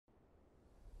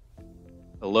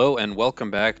Hello and welcome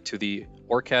back to the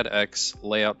OrCAD X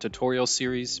Layout tutorial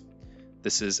series.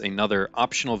 This is another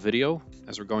optional video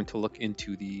as we're going to look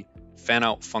into the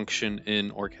Fanout function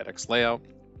in OrCAD X Layout.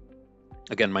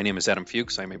 Again, my name is Adam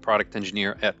Fuchs. I'm a product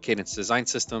engineer at Cadence Design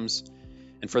Systems.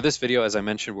 And for this video, as I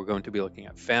mentioned, we're going to be looking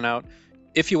at Fanout.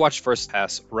 If you watched first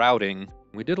pass routing,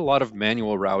 we did a lot of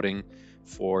manual routing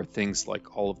for things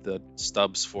like all of the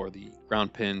stubs for the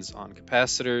ground pins on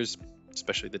capacitors,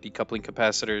 especially the decoupling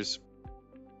capacitors,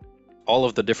 all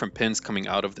of the different pins coming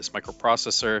out of this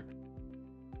microprocessor,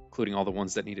 including all the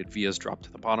ones that needed vias dropped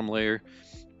to the bottom layer.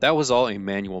 That was all a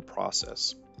manual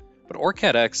process. But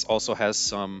OrCAD X also has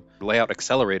some layout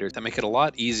accelerators that make it a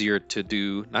lot easier to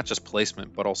do not just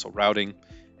placement, but also routing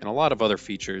and a lot of other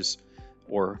features,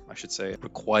 or I should say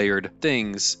required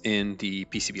things in the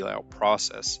PCB layout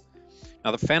process.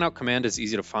 Now the Fanout command is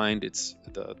easy to find. It's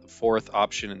the fourth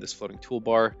option in this floating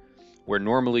toolbar, where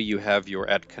normally you have your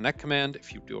add connect command.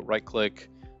 If you do a right click,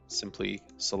 simply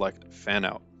select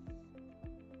Fanout.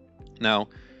 Now,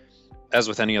 as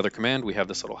with any other command, we have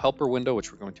this little helper window,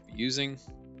 which we're going to be using.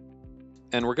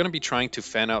 And we're going to be trying to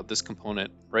fan out this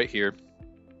component right here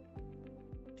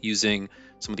using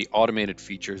some of the automated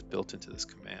features built into this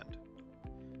command.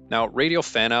 Now, Radial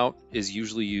Fanout is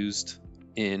usually used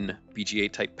in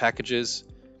BGA type packages.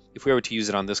 If we were to use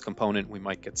it on this component, we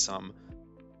might get some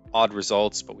odd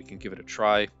results, but we can give it a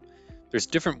try. There's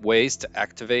different ways to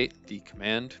activate the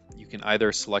command. You can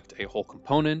either select a whole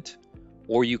component,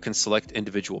 or you can select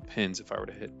individual pins. If I were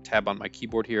to hit tab on my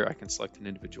keyboard here, I can select an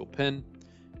individual pin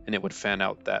and it would fan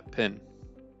out that pin.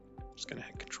 I'm just gonna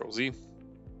hit Control Z.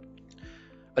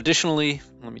 Additionally,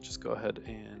 let me just go ahead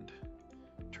and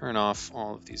turn off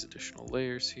all of these additional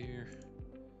layers here.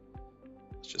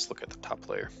 Let's just look at the top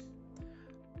layer.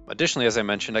 Additionally, as I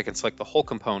mentioned, I can select the whole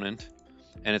component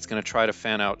and it's going to try to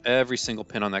fan out every single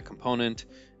pin on that component.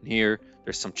 And here,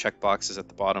 there's some checkboxes at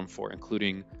the bottom for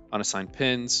including unassigned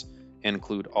pins and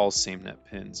include all same net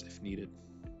pins if needed.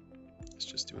 Let's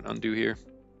just do an undo here.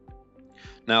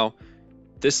 Now,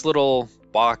 this little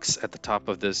box at the top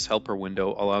of this helper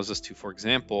window allows us to, for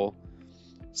example,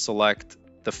 select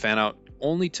the fanout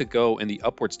only to go in the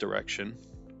upwards direction.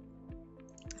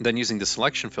 Then using the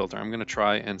selection filter, I'm going to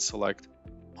try and select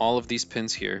all of these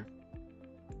pins here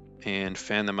and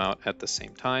fan them out at the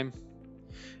same time.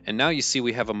 And now you see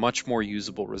we have a much more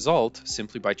usable result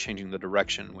simply by changing the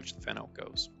direction in which the fanout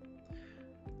goes.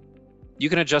 You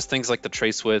can adjust things like the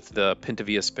trace width, the pin to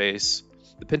via space.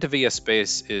 The pin to via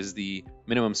space is the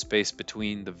minimum space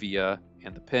between the via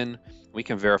and the pin. We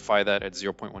can verify that at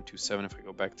 0.127 if I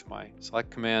go back to my select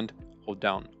command, hold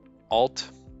down Alt,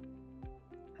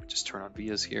 just turn on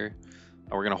vias here.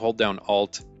 We're going to hold down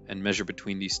Alt and measure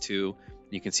between these two.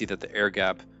 You can see that the air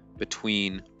gap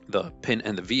between the pin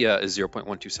and the via is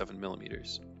 0.127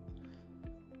 millimeters.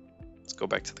 Let's go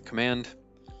back to the command.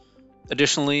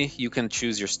 Additionally, you can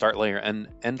choose your start layer and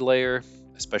end layer,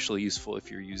 especially useful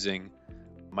if you're using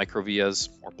micro vias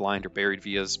or blind or buried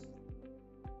vias.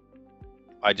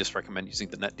 I just recommend using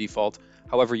the net default.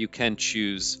 However, you can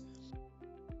choose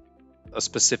a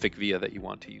specific via that you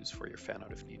want to use for your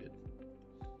fanout if needed.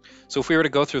 So if we were to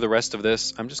go through the rest of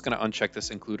this, I'm just going to uncheck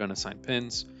this include unassigned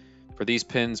pins. For these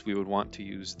pins, we would want to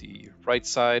use the right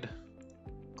side,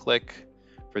 click.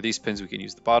 For these pins, we can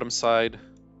use the bottom side,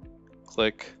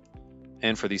 click.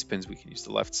 And for these pins, we can use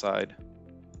the left side,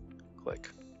 click.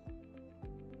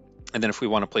 And then if we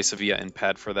want to place a via in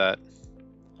pad for that,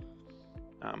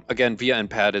 again, via in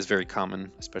pad is very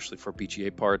common, especially for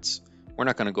BGA parts. We're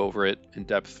not going to go over it in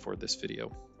depth for this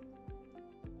video.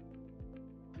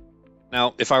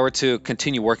 Now, if I were to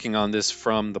continue working on this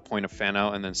from the point of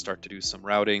fanout and then start to do some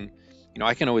routing,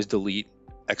 I can always delete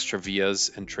extra vias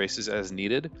and traces as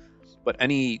needed, but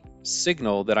any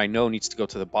signal that I know needs to go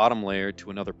to the bottom layer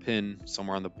to another pin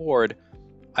somewhere on the board,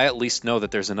 I at least know that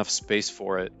there's enough space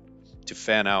for it to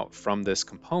fan out from this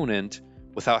component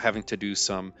without having to do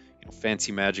some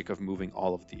fancy magic of moving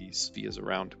all of these vias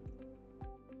around.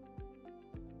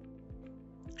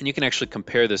 And you can actually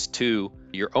compare this to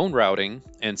your own routing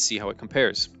and see how it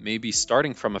compares. Maybe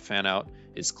starting from a fanout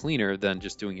is cleaner than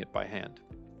just doing it by hand.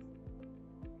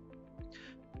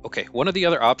 Okay, one of the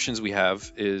other options we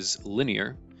have is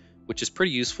linear, which is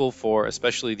pretty useful for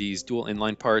especially these dual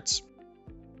inline parts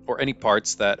or any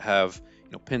parts that have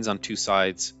pins on two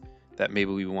sides that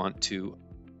maybe we want to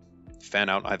fan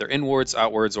out either inwards,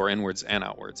 outwards, or inwards and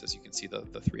outwards. As you can see,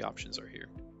 the three options are here.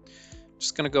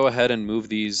 Just going to go ahead and move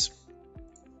these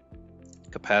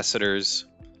capacitors.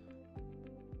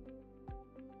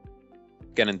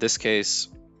 Again, in this case,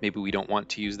 maybe we don't want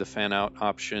to use the fan out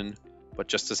option, but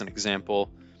just as an example,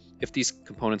 if these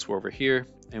components were over here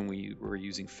and we were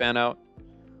using fan out,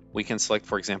 we can select,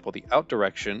 for example, the out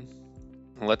direction.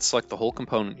 And let's select the whole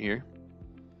component here.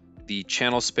 The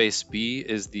channel space B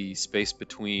is the space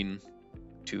between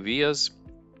two vias.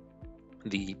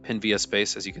 The pin via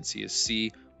space, as you can see, is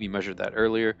C. We measured that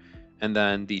earlier. And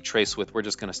then the trace width, we're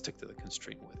just going to stick to the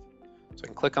constraint width. So I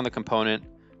can click on the component,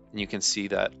 and you can see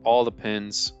that all the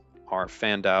pins are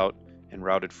fanned out and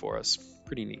routed for us.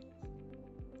 Pretty neat.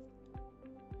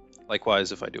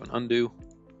 Likewise, if I do an undo,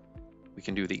 we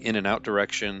can do the in and out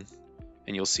direction,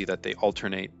 and you'll see that they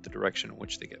alternate the direction in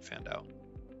which they get fanned out.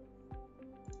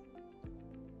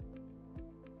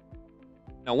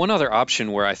 Now, one other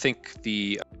option where I think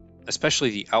especially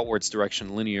the outwards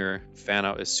direction linear fan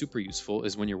out is super useful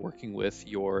is when you're working with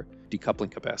your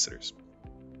decoupling capacitors.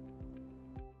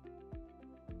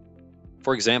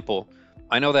 For example,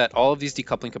 I know that all of these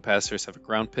decoupling capacitors have a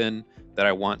ground pin that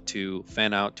I want to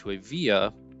fan out to a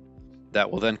via that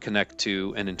will then connect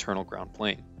to an internal ground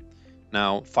plane.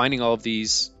 Now, finding all of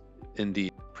these in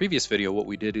the previous video, what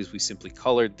we did is we simply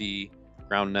colored the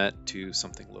ground net to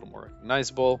something a little more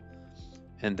recognizable.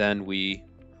 And then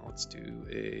let's do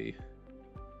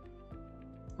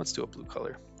a blue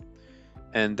color.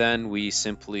 And then we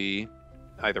simply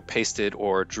either pasted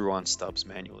or drew on stubs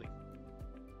manually.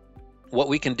 What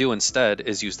we can do instead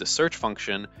is use the search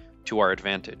function to our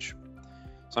advantage.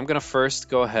 So I'm going to first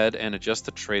go ahead and adjust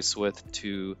the trace width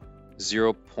to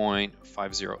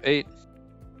 0.508.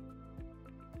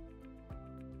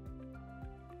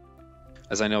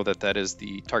 As I know that is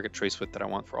the target trace width that I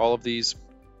want for all of these.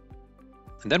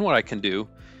 And then what I can do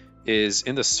is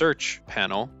in the search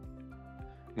panel,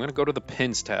 I'm going to go to the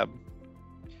pins tab.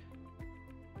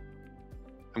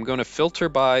 I'm going to filter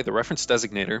by the reference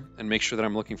designator and make sure that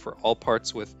I'm looking for all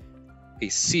parts with a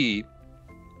C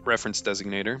reference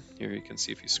designator. Here you can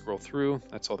see if you scroll through,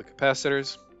 that's all the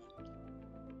capacitors.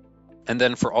 And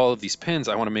then for all of these pins,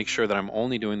 I want to make sure that I'm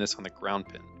only doing this on the ground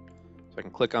pin. So I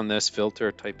can click on this,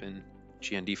 filter, type in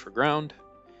GND for ground.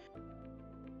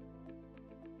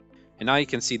 And now you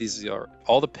can see these are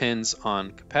all the pins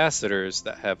on capacitors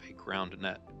that have a ground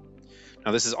net.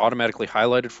 Now this is automatically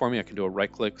highlighted for me. I can do a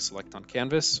right click, select on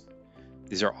canvas.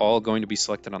 These are all going to be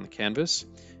selected on the canvas.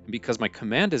 And because my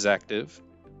command is active,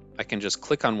 I can just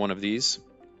click on one of these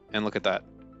and look at that.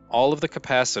 All of the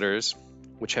capacitors,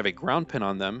 which have a ground pin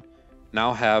on them,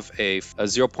 now have a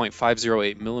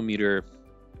 0.508 millimeter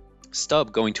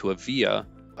stub going to a via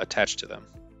attached to them.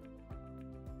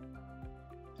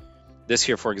 This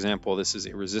here, for example, this is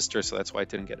a resistor, so that's why it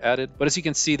didn't get added. But as you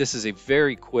can see, this is a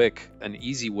very quick and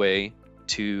easy way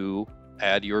to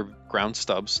add your ground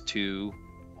stubs to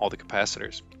all the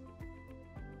capacitors.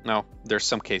 Now, there's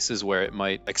some cases where it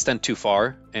might extend too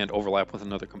far and overlap with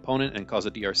another component and cause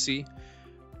a DRC,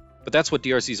 but that's what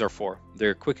DRCs are for.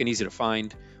 They're quick and easy to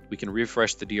find. We can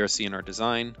refresh the DRC in our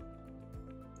design,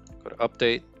 go to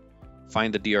update,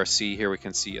 find the DRC. Here we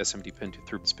can see SMD pin to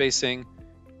through spacing,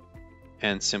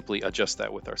 and simply adjust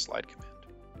that with our slide command.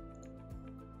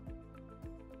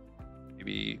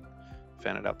 Maybe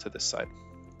fan it out to this side.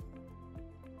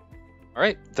 All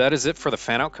right, that is it for the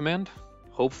Fanout command.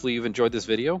 Hopefully you've enjoyed this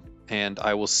video, and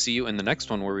I will see you in the next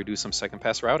one where we do some second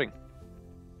pass routing.